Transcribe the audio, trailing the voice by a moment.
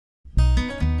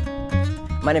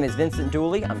My name is Vincent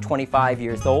Dooley, I'm 25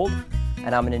 years old,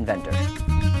 and I'm an inventor.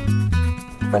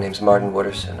 My name's Martin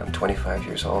Wooderson, I'm 25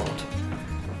 years old,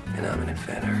 and I'm an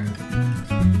inventor.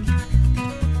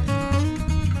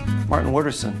 Martin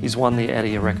Wooderson, he's won the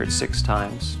Eddie a record 6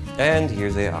 times. And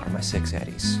here they are, my 6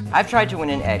 Eddies. I've tried to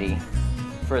win an Eddie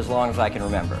for as long as I can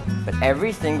remember, but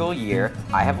every single year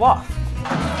I have lost.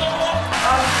 I'm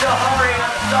sorry.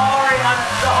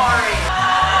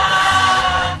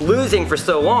 Losing for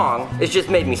so long has just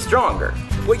made me stronger.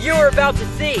 What you are about to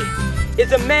see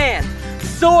is a man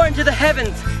soar into the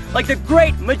heavens like the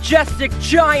great, majestic,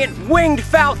 giant winged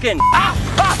falcon. Ah!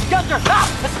 Ah! Gunther!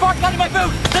 Ah! A spark got in my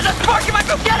boot! There's a spark in my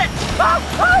boot! Get it! Ah!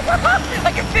 Ah! Ah!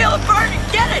 I can feel it burning!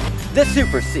 Get it! The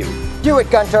super suit. Do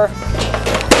it, Gunther!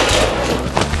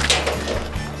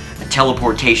 A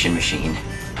teleportation machine.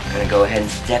 I'm gonna go ahead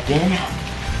and step in.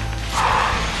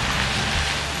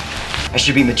 I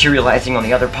should be materializing on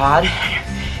the other pod.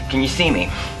 Can you see me?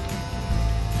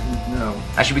 No.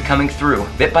 I should be coming through,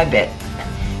 bit by bit.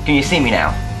 Can you see me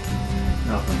now?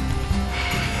 Nothing.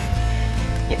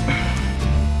 Yeah.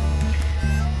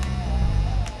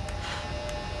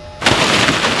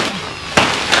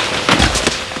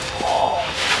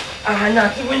 I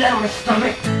knocked the wind out of my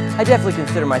stomach. I definitely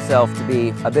consider myself to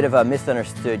be a bit of a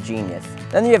misunderstood genius.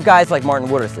 Then you have guys like Martin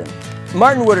Wooderson.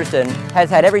 Martin Wooderson has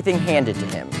had everything handed to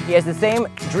him. He has the same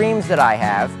dreams that I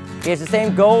have. He has the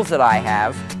same goals that I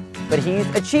have, but he's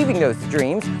achieving those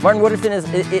dreams. Martin Wooderson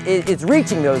is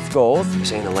reaching those goals.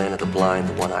 This ain't the land of the blind,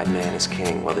 the one-eyed man is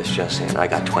king. Well, this just in, I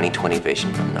got 20/20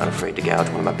 vision, but I'm not afraid to gouge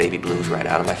one of my baby blues right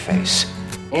out of my face.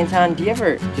 Anton, do you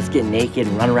ever just get naked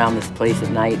and run around this place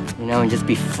at night, you know, and just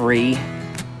be free?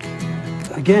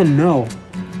 Again, no.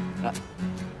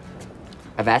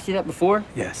 I've asked you that before?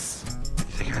 Yes.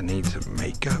 You think I need some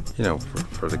makeup? You know,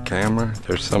 for the camera?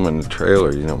 There's some in the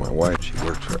trailer. You know, my wife, she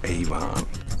works for Avon.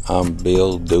 I'm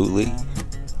Bill Dooley.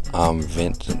 I'm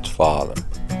Vincent's father.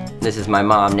 This is my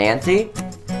mom, Nancy,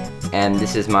 and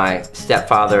this is my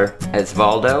stepfather,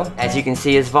 Osvaldo. As you can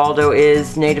see, Osvaldo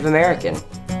is Native American.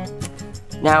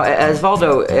 Now,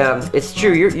 Osvaldo, it's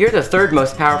true, you're the 3rd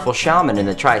most powerful shaman in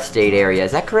the tri-state area,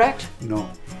 is that correct? No.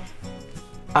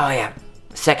 Oh yeah,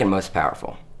 2nd most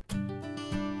powerful.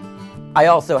 I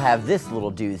also have this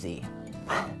little doozy.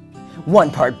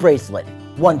 1 part bracelet,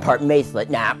 1 part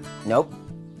macelet. Nah, nope.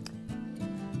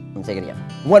 Let me take it again.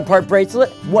 1 part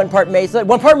bracelet, 1 part macelet,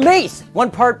 1 part mace!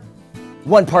 1 part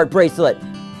bracelet,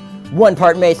 1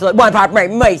 part macelet, 1 part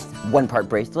mace! 1 part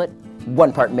bracelet,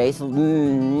 1 part mace,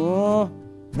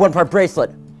 1 part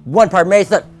bracelet, 1 part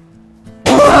macelet.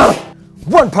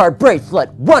 1 part bracelet,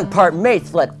 1 part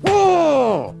macelet.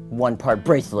 1 part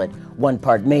bracelet, 1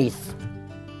 part mace.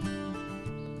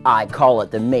 I call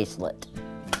it the macelet.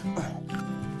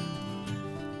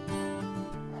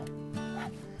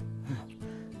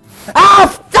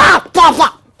 Ah!